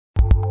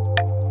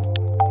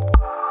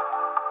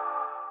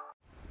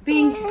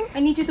I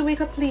need you to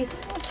wake up, please.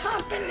 What's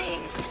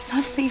happening? It's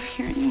not safe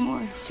here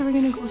anymore. So we're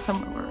gonna go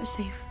somewhere where we're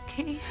safe,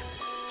 okay?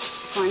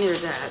 Find your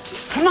dad.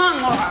 Come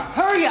on, Laura,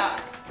 hurry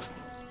up.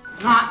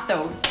 Not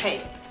those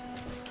tapes.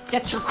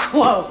 Get your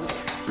clothes.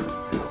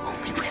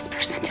 Only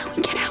whispers until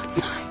we get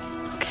outside,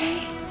 okay?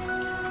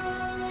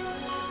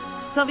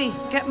 Sylvie,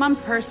 get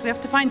Mom's purse. We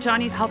have to find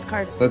Johnny's health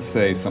card. Let's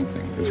say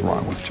something is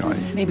wrong with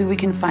Johnny. Maybe we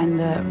can find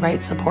the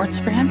right supports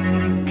for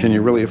him. Can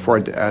you really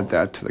afford to add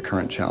that to the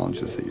current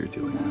challenges that you're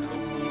dealing with?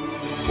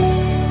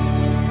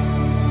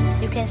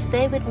 You can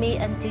stay with me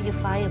until you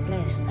find a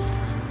place.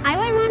 I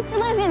would want to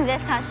live in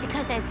this house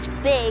because it's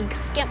big.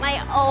 Get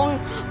my own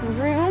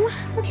room.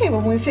 Okay,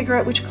 well, when we figure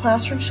out which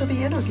classroom she'll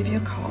be in, I'll give you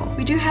a call.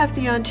 We do have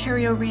the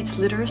Ontario Reads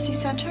Literacy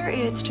Center.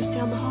 It's just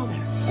down the hall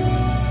there.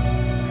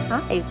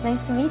 Hi, it's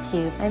nice to meet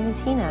you. I'm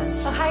Ms. Hina.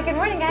 Oh, hi, good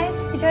morning, guys.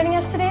 You joining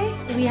us today?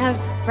 We have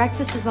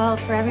breakfast as well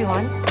for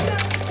everyone.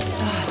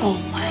 Oh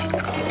my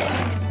God.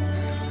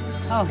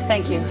 Oh,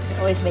 thank you.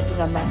 Always making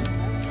a mess.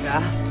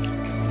 Yeah.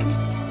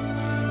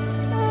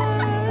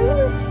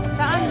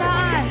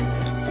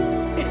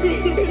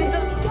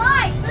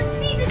 Guys, let's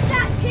feed this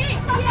fat pig.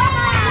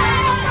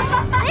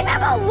 Yeah! Leave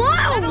him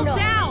alone! Settle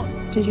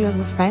down. Did you have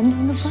a friend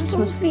on the bus?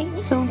 Sophie.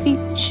 Sophie,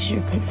 she's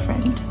your good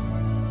friend.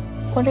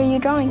 What are you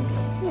drawing?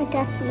 A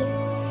ducky.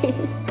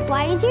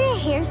 Why is your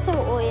hair so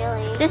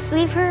oily? Just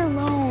leave her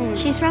alone.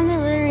 She's from the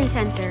Literary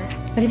Center.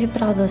 What if you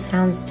put all those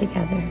sounds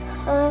together?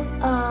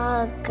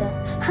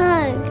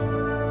 Hug.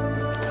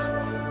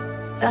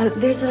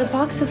 There's a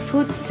box of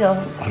food still.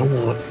 I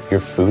don't want your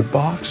food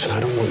box, and I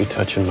don't want you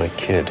touching my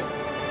kid.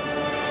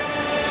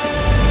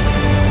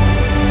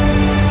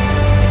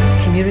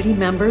 Community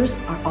members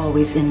are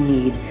always in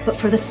need, but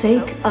for the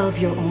sake of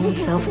your own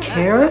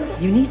self-care,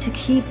 you need to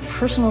keep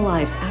personal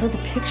lives out of the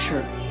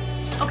picture.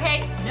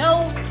 Okay,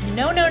 no.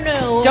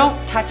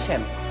 Don't touch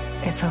him.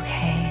 It's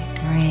okay,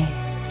 Marie.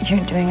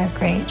 You're doing a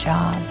great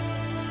job.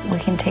 We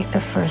can take the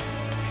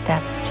first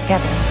step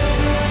together.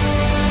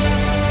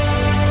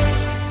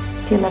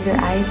 Do you love your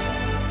eyes?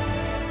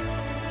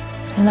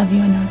 I love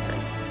you, Anouk.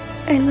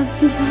 I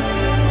love you,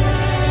 Mom.